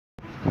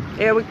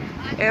Here we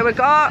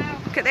go.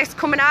 Look at this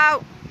coming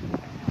out.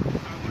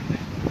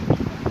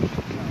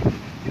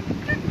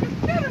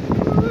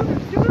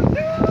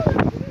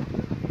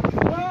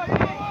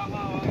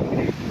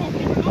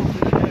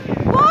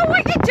 Whoa,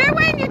 what are you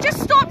doing? You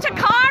just stopped a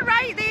car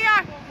right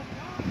there.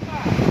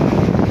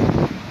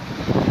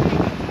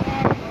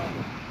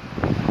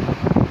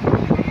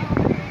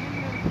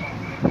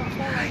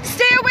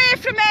 Stay away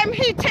from him.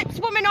 He tips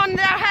women on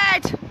their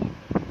head.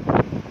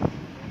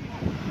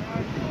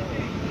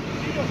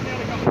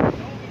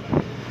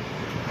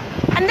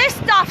 And this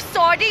daft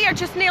sod here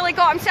just nearly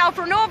got himself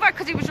run over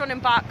because he was running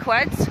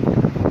backwards.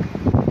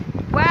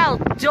 Well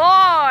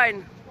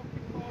done.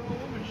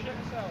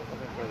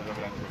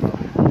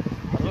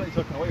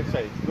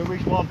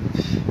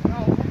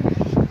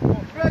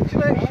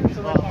 Congratulations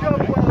on that job,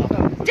 well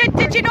done.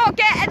 Did you not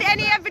get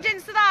any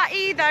evidence of that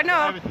either?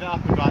 No. Everything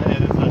happened right here,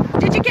 doesn't it?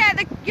 Did you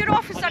get your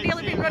officer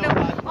nearly being run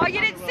over? Oh,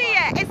 you didn't see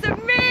it? It's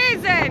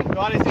amazing.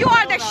 You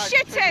are the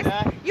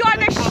shittest. You are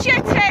the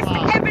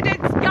shittest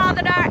evidence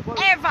gatherer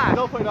ever.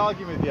 No point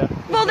arguing with you.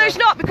 Well, there's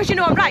not, because you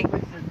know I'm right.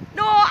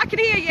 No, I can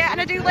hear you and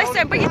I do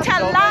listen, but you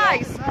tell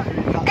lies.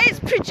 It's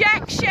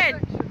projection.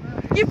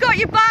 You've got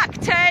your back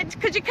turned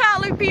because you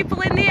can't look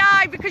people in the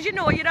eye because you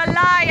know you're a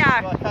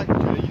liar.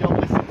 Well, you don't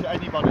listen to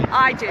anybody.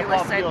 I do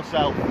listen.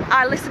 Yourself.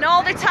 I listen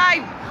all the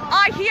time.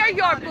 I hear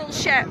your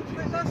bullshit.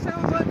 That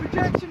sounds like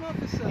projection,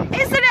 officer.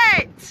 Isn't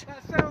it?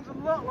 That sounds a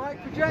lot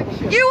like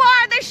projection. You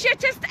are the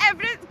shittest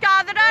evidence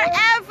gatherer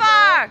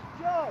ever.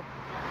 Job.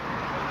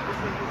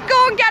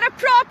 Go and get a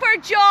proper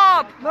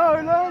job. No,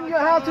 learn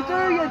how to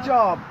do your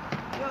job.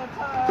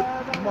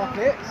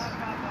 Muppets.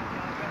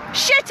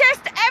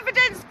 Shittest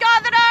evidence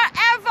gatherer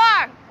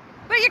ever.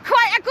 But you're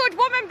quite a good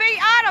woman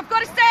beater, I've got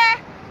to say.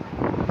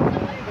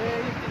 There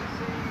you can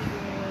see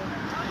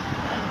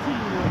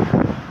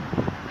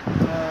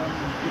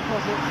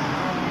deposits,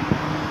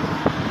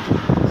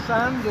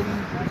 sand, and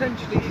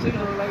potentially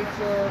sooner or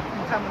later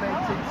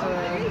contaminated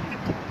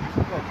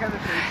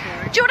chemicals.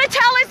 Do you want to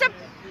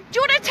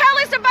tell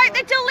us about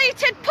the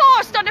deleted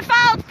post on the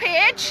filed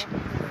page?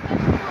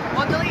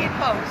 What deleted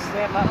post?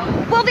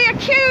 Well, they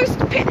accused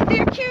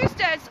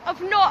us of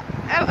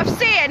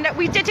saying that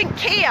we didn't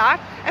care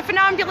if an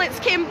ambulance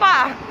came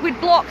back, we'd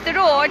block the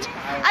road,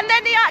 and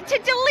then they had to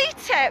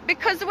delete it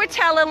because they were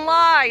telling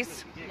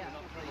lies.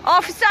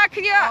 Officer,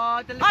 can you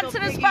answer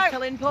us about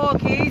telling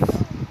porkies?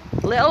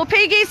 little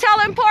piggies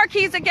telling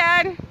porkies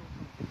again?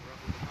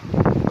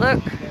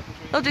 Look,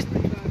 they'll just.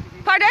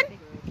 Pardon?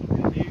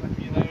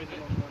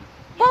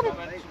 Well, no,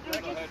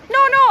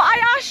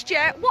 I asked you,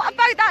 what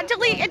about that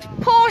deleted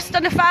post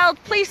on the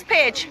filed police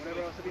page?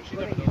 No,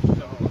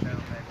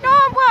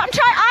 well, I'm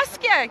trying to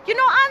ask you. You're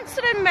not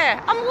answering me.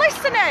 I'm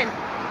listening.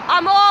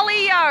 I'm all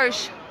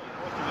ears.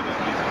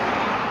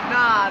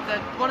 Nah, the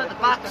one at the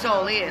back's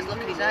all ears. Look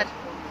at his head.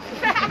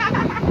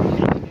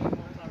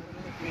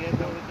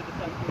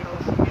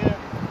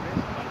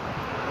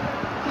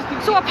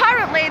 So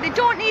apparently they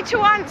don't need to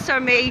answer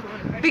me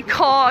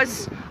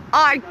because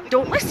I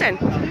don't listen.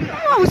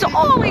 I was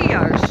all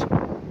ears.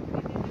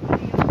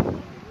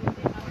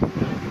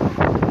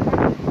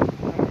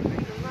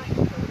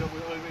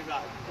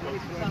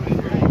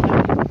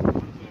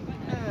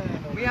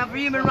 We have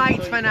human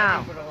rights for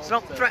now.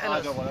 Stop threatening I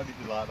us. don't want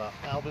anything like that.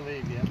 I'll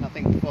believe you. I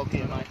think folk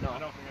here might not. I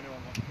don't think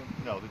anyone wants to.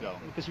 No, they don't.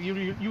 Because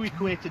you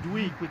equated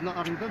weak with not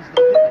having guns,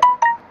 though, didn't you?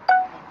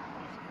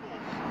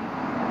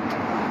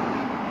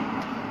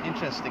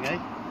 Interesting, eh?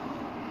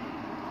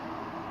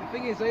 The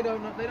thing is, they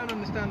don't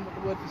understand what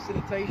the word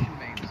facilitation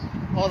means.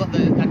 Or that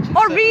the actual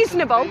Or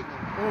reasonable.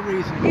 Or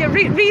reasonable. Yeah,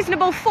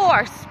 reasonable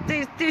force.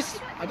 There's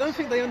I don't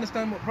think they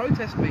understand what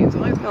protest means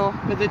either. no.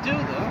 But they do,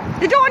 though.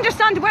 They don't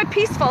understand the word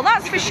peaceful,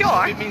 that's for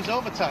sure. It means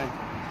overtime.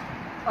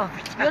 Oh,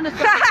 you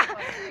understand?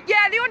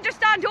 Yeah, they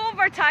understand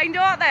overtime,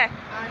 don't they?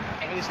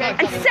 Like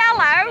And sell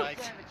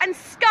out and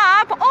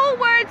scab, all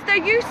words they're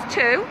used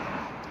to.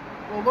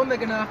 Well, one they're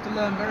going to have to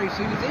learn very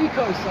soon is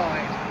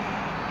ecocide.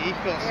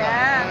 Ecocide,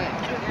 Yeah.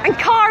 right. And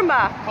karma.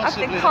 I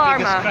Possibly think the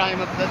biggest karma. crime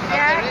of the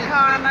Yeah, there is.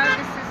 karma.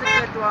 This is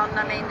a good one.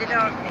 I mean, they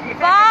don't. If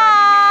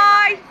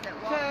Bye.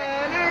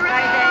 Turn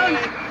around,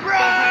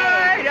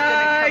 bright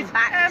eyes,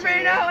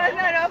 every now and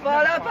then I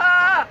fall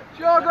apart.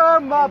 Sugar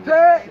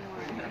Muppet!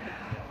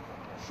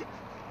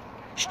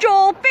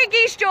 Stroll,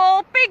 biggie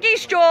stroll, biggie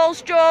stroll,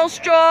 stroll,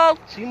 stroll.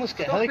 So you must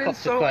get Stop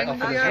helicopter quite insulting often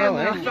the as well,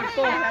 eh? animals. I've got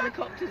 4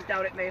 helicopters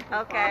down at me.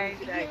 Okay,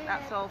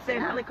 that's all.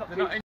 Same helicopter.